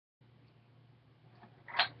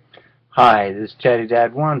Hi, this is Chatty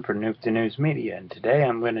Dad 1 for nukethenewsmeedia, and today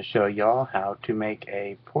I'm going to show y'all how to make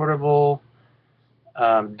a portable,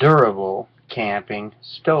 durable camping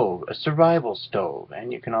stove, a survival stove,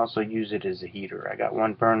 and you can also use it as a heater. I got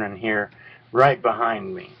one burning here right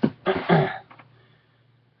behind me.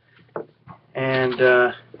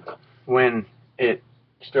 And when it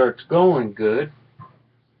starts going good,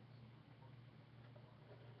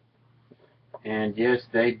 and yes,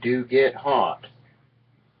 they do get hot,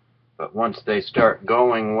 but once they start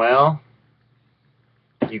going well,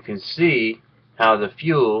 you can see how the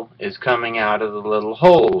fuel is coming out of the little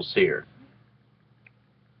holes here.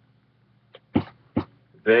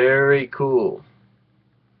 Very cool.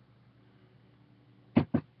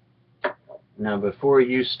 Now before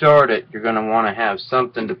you start it, you're going to want to have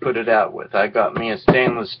something to put it out with. I got me a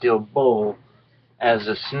stainless steel bowl as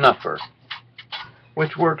a snuffer,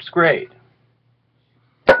 which works great.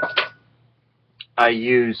 I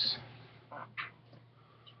use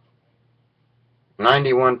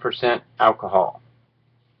 91% alcohol.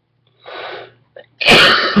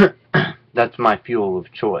 That's my fuel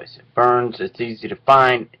of choice. It burns, it's easy to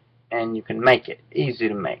find, and you can make it. Easy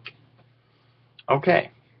to make.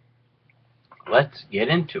 Okay, let's get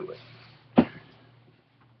into it.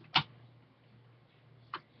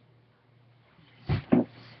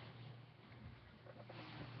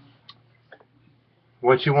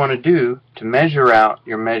 What you want to do to measure out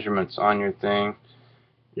your measurements on your thing,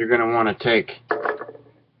 you're going to want to take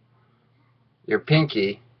your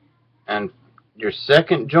pinky, and your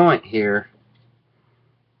second joint here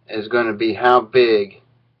is going to be how big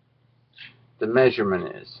the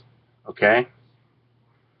measurement is. Okay?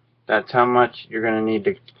 That's how much you're going to need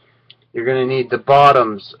to. You're going to need the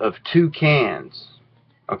bottoms of 2 cans.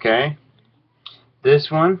 Okay? This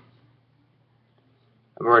one,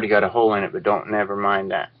 I've already got a hole in it, but never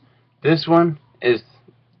mind that. This one is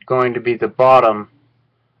going to be the bottom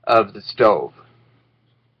of the stove.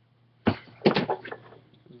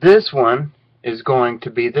 This one is going to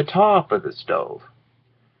be the top of the stove.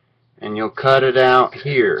 And you'll cut it out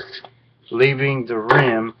here, leaving the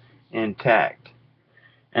rim intact.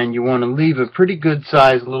 And you want to leave a pretty good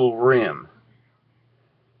sized little rim.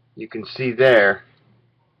 You can see there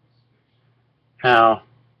how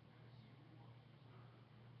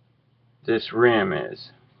this rim is.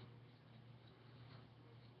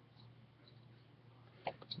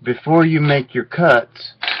 Before you make your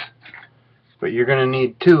cuts, but you're going to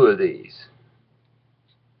need 2 of these.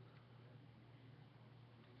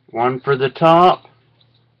 One for the top,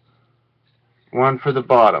 one for the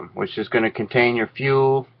bottom, which is going to contain your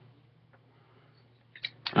fuel.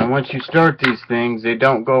 And once you start these things, they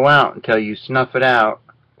don't go out until you snuff it out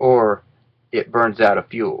or it burns out of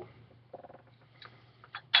fuel.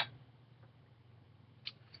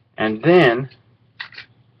 And then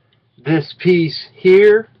this piece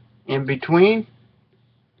here in between,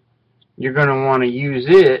 you're going to want to use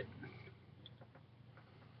it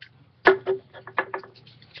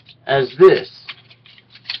as this.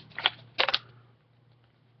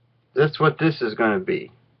 That's what this is going to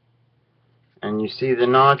be. And you see the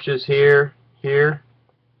notches here,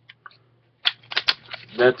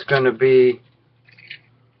 that's going to be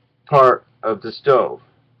part of the stove.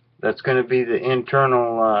 That's going to be the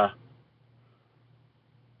internal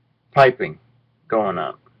piping going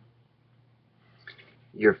up.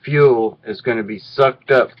 Your fuel is going to be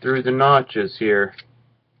sucked up through the notches here,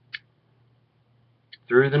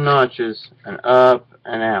 through the notches and up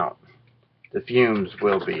and out. The fumes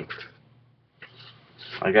will be.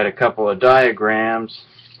 I got a couple of diagrams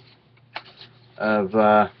of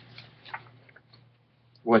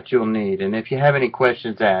what you'll need, and if you have any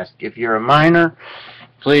questions, ask. If you're a minor,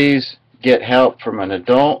 please get help from an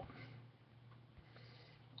adult,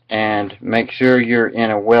 and make sure you're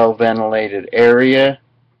in a well ventilated area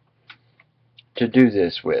to do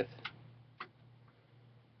this with.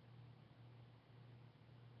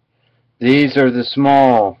 These are the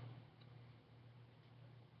small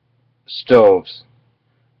stoves.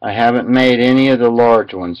 I haven't made any of the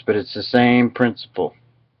large ones, but it's the same principle.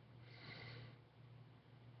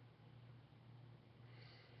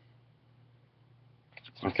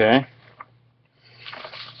 Okay?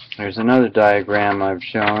 There's another diagram I've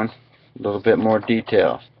shown, a little bit more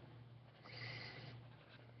detail.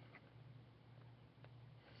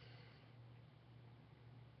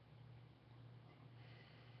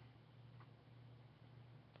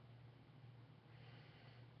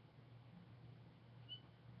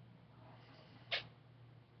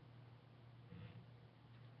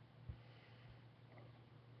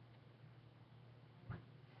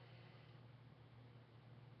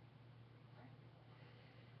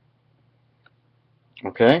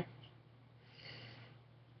 Okay?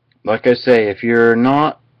 like I say, if you're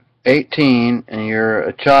not 18 and you're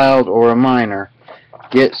a child or a minor,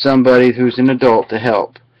 get somebody who's an adult to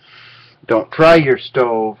help. Don't try your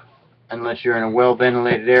stove unless you're in a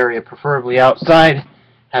well-ventilated area, preferably outside.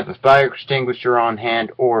 Have a fire extinguisher on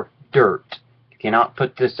hand or dirt. You cannot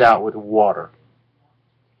put this out with water.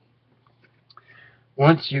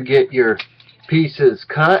 Once you get your pieces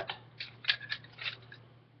cut,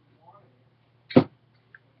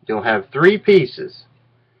 you'll have 3 pieces.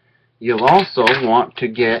 You'll also want to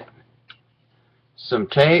get some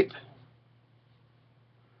tape.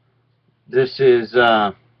 This is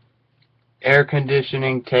air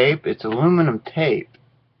conditioning tape. It's aluminum tape,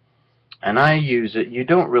 and I use it. You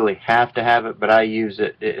don't really have to have it, but I use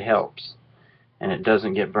it. It helps, and it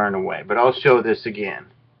doesn't get burned away. But I'll show this again.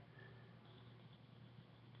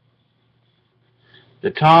 The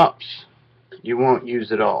tops, you won't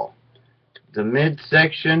use at all. The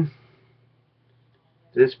midsection,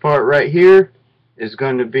 this part right here, is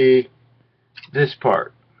going to be this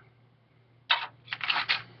part.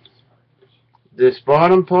 This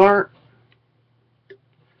bottom part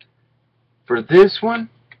for this one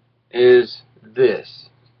is this.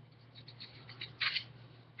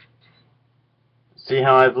 See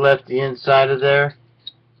how I've left the inside of there?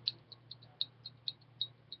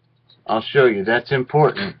 I'll show you. That's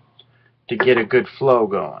important to get a good flow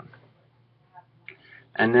going.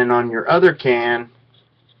 And then on your other can,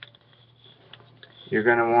 you're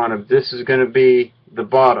going to want to, this is going to be the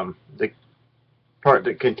bottom, the part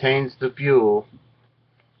that contains the fuel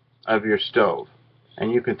of your stove.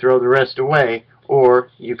 And you can throw the rest away, or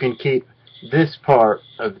you can keep this part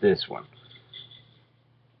of this one.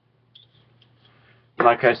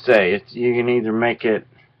 Like I say, you can either make it,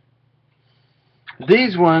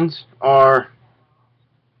 these ones are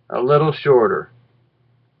a little shorter.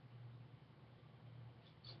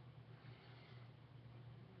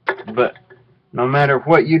 But no matter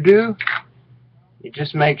what you do, you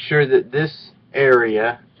just make sure that this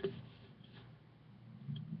area,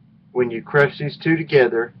 when you crush these two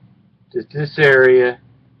together, that this area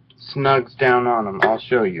snugs down on them. I'll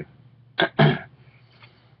show you.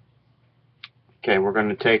 Okay, we're going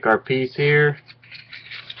to take our piece here.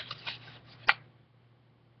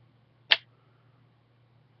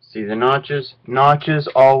 See the notches? Notches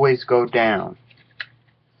always go down.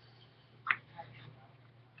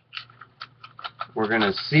 We're going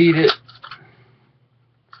to seat it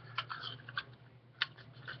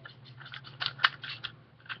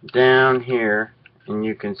down here, and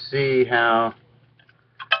you can see how,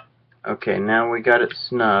 okay, now we got it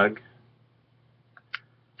snug.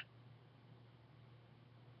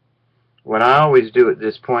 What I always do at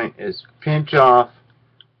this point is pinch off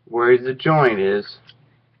where the joint is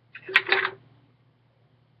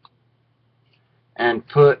and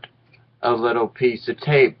put a little piece of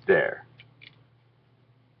tape there.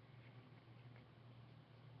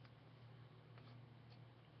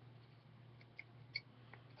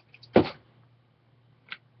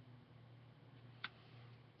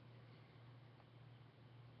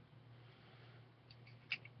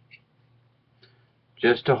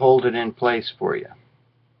 Just to hold it in place for you.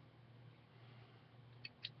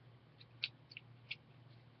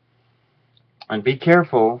 And be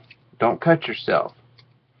careful, don't cut yourself.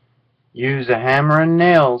 Use a hammer and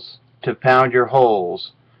nails to pound your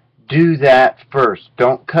holes. Do that first.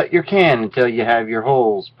 Don't cut your can until you have your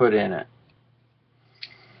holes put in it.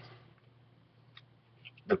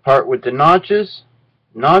 The part with the notches,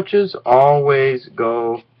 notches always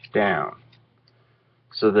go down.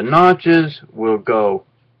 So the notches will go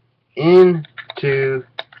into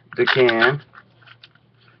the can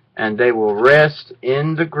and they will rest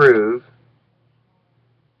in the groove.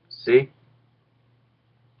 See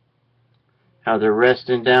how they're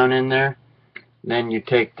resting down in there? Then you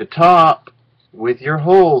take the top with your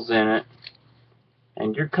holes in it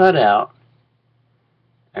and your cutout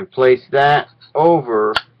and place that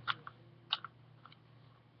over,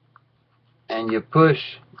 and you push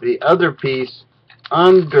the other piece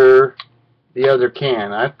under the other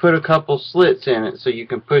can. I've put a couple slits in it so you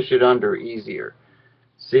can push it under easier.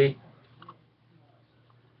 See?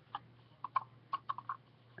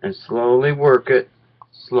 And slowly work it.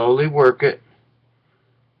 Slowly work it.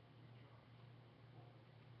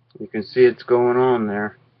 You can see it's going on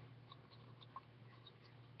there.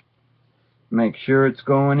 Make sure it's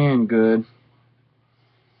going in good.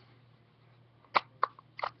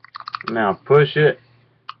 Now push it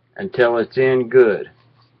until it's in good.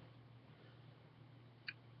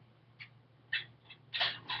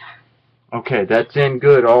 Okay, that's in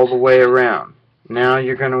good all the way around. Now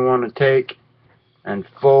you're going to want to take and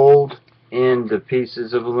fold in the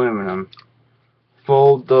pieces of aluminum.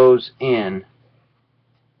 fold those in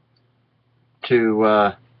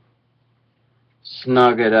to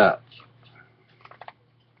snug it up.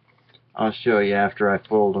 I'll show you after I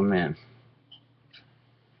fold them in.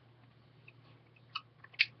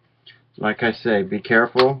 Like I say, be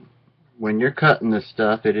careful when you're cutting this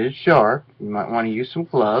stuff. It is sharp. You might want to use some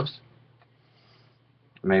gloves,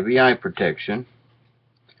 maybe eye protection.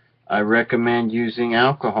 I recommend using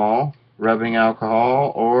alcohol, rubbing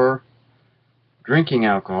alcohol, or drinking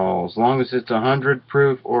alcohol. As long as it's 100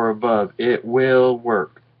 proof or above, it will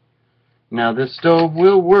work. Now, this stove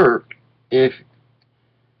will work if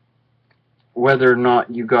whether or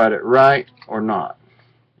not you got it right or not.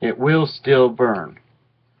 It will still burn.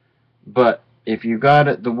 But if you got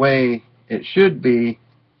it the way it should be,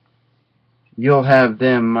 you'll have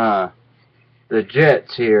them the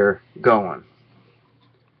jets here going.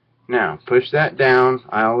 Now, push that down.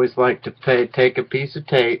 I always like to take a piece of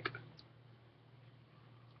tape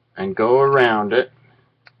and go around it,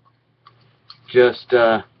 just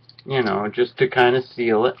you know, just to kind of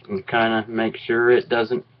seal it and kind of make sure it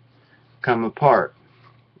doesn't come apart.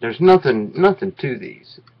 There's nothing to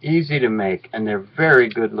these. Easy to make, and they're very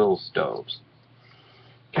good little stoves.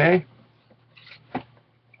 Okay?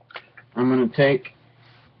 I'm going to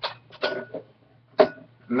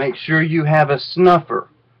make sure you have a snuffer,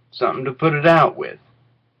 something to put it out with.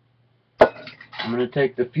 I'm going to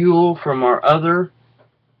take the fuel from our other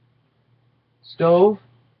stove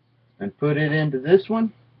and put it into this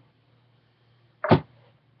one,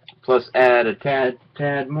 plus add a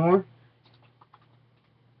tad more.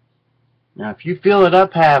 Now, if you fill it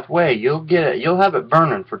up halfway, you'll have it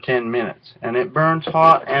burning for 10 minutes, and it burns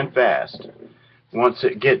hot and fast once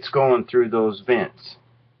it gets going through those vents.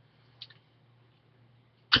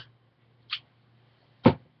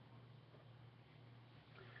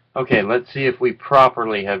 Okay, let's see if we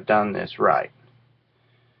properly have done this right.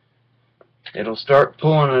 It'll start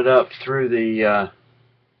pulling it up through the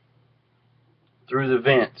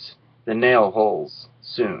vents, the nail holes,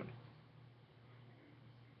 soon,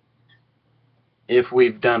 if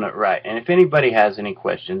we've done it right. And if anybody has any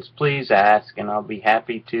questions, please ask, and I'll be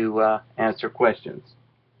happy to answer questions.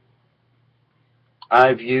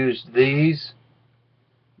 I've used these.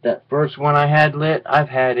 That first one I had lit, I've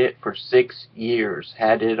had it for 6 years.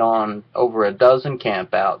 Had it on over a dozen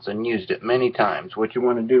campouts and used it many times. What you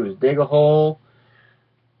want to do is dig a hole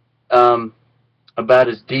about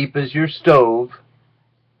as deep as your stove,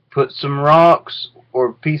 put some rocks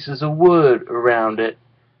or pieces of wood around it,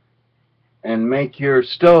 and make your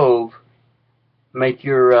stove, make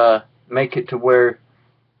it to where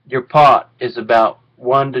your pot is about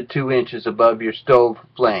 1 to 2 inches above your stove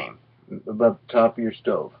flame, above the top of your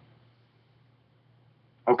stove.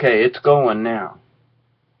 Okay, it's going now.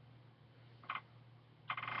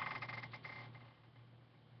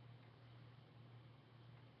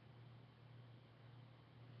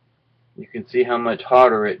 You can see how much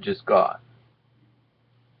hotter it just got.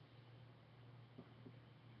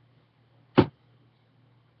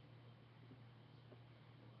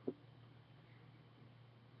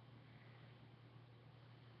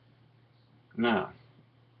 Now,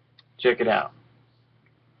 check it out.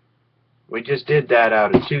 We just did that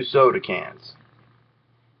out of 2 soda cans.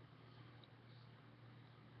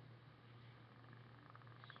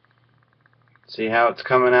 See how it's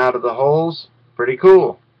coming out of the holes? Pretty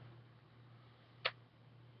cool.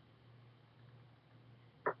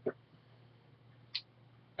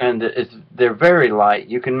 And they're very light.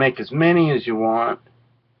 You can make as many as you want.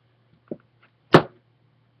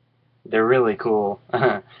 They're really cool.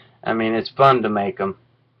 I mean, it's fun to make them.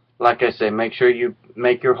 Like I say, make sure you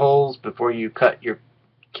make your holes before you cut your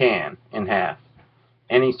can in half.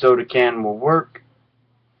 Any soda can will work.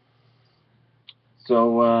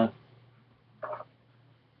 So,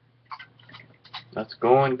 that's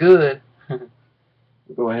going good.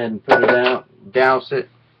 Go ahead and put it out, douse it.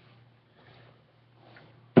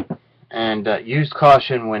 And use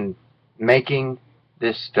caution when making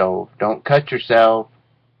this stove. Don't cut yourself.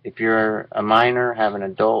 If you're a minor, have an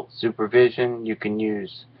adult supervision, you can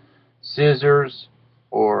use scissors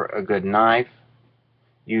or a good knife.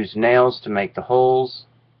 Use nails to make the holes.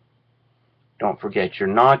 Don't forget your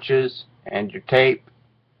notches and your tape.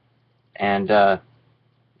 And,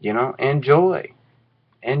 you know, enjoy.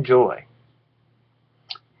 Enjoy.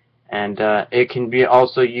 And it can be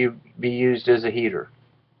also be used as a heater.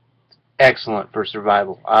 Excellent for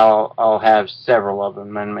survival. I'll have several of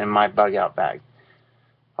them in my bug out bag.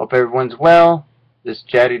 Hope everyone's well. This is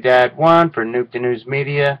Chatty Dad 1 for Nuke the News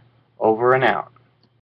Media. Over and out.